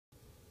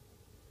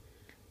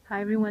Hi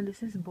everyone,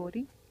 this is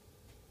Bodhi.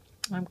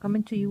 I'm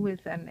coming to you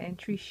with an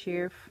entry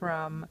share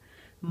from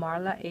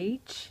Marla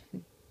H,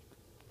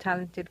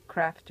 talented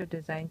crafter,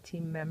 design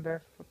team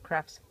member for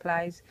craft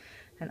supplies,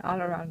 and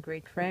all-around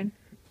great friend.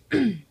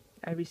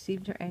 I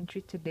received her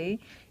entry today,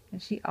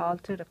 and she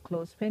altered a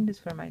clothespin. This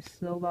is for my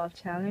snowball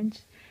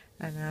challenge,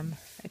 and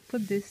I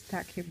put this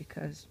stack here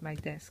because my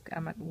desk,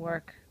 I'm at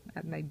work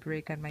at my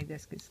break, and my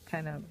desk is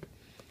kind of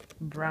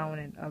brown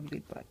and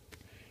ugly, but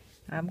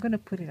I'm gonna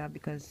put it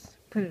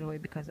away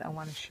because I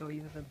want to show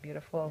you the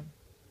beautiful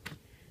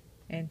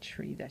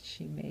entry that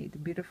she made, the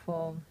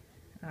beautiful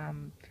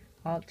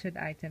altered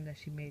item that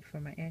she made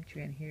for my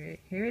entry. And here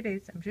it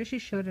is. I'm sure she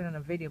showed it on a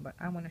video, but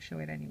I want to show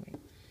it anyway.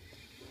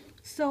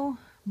 So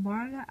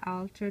Marla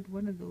altered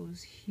one of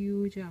those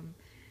huge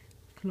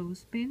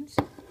clothespins.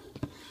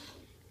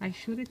 I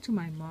showed it to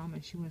my mom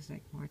and she was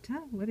like,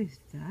 "Marta, what is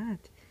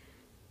that?"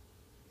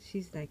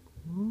 She's like,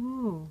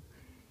 "Whoa."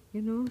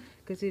 You know,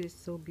 because it is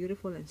so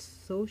beautiful and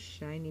so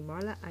shiny.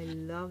 Marla, I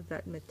love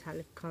that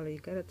metallic color. You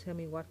gotta tell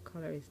me what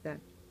color is that,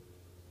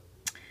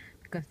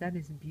 because that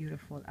is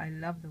beautiful. I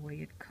love the way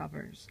it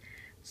covers.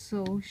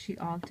 So she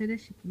altered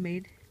it. She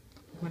made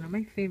one of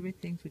my favorite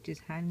things, which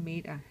is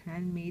a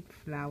handmade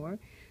flower.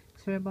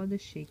 Sorry about the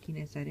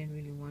shakiness. I didn't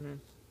really want to,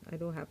 I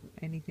don't have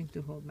anything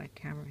to hold my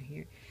camera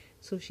here.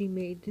 So she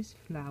made this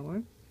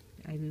flower.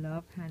 I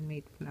love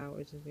handmade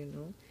flowers, as you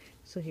know.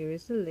 So here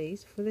is the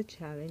lace for the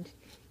challenge.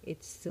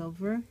 It's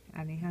silver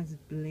and it has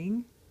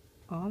bling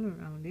all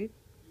around it.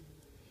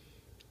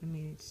 I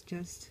mean, it's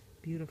just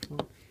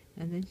beautiful.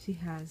 And then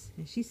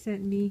she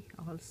sent me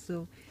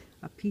also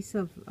a piece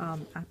of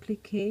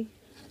applique.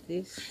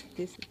 This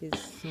is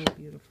so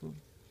beautiful.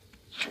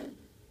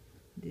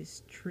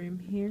 This trim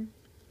here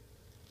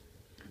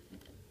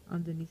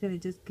underneath it,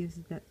 it just gives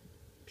that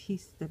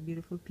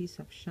beautiful piece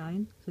of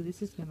shine. So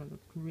this is gonna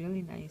look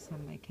really nice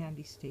on my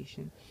candy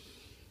station.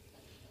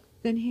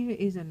 Then here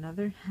is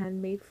another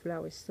handmade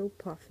flower, so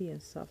puffy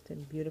and soft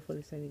and beautiful.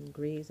 It's in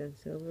grays and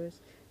silvers.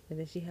 And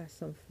then she has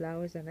some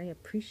flowers, and I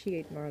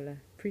appreciate, Marla,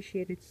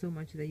 appreciate it so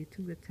much that you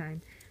took the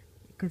time,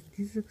 because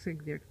these looks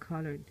like they're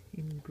colored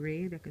in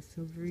gray, like a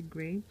silvery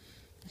gray.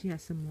 She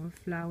has some more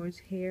flowers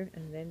here,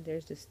 and then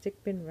there's the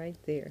stick pin right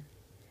there.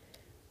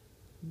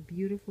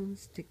 Beautiful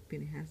stick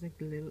pin. It has like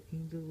the little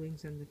angel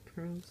wings and the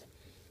pearls.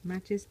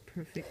 Matches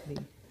perfectly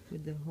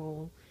with the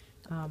whole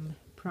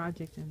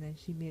project. And then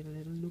she made a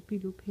little loopy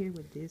loop here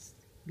with this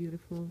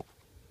beautiful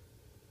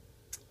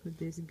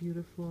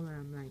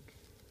like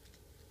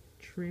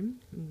trim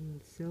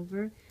in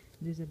silver.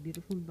 There's a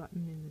beautiful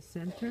button in the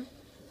center,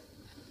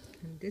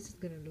 and this is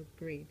gonna look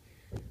great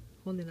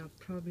holding up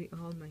probably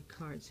all my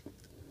cards.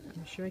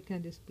 I'm sure I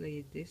can display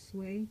it this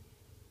way,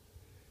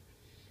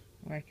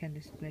 or I can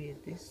display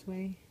it this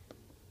way.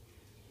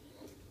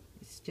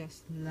 It's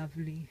just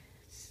lovely.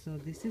 So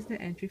this is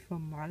the entry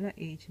from Marla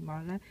H.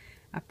 Marla,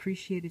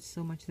 appreciate it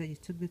so much that you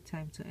took the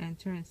time to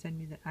enter and send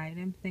me the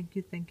item. Thank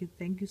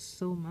you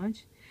so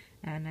much.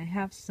 And I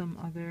have some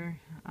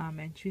other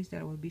entries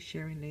that I will be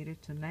sharing later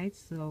tonight.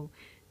 So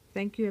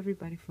thank you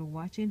everybody for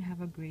watching. Have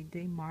a great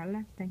day.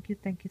 Marla, thank you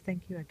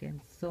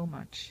again so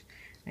much.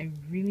 I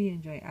really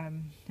enjoy.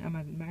 I'm an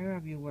admirer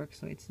of your work,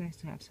 so it's nice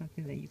to have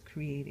something that you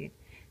created.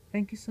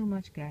 Thank you so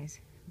much,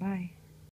 guys. Bye.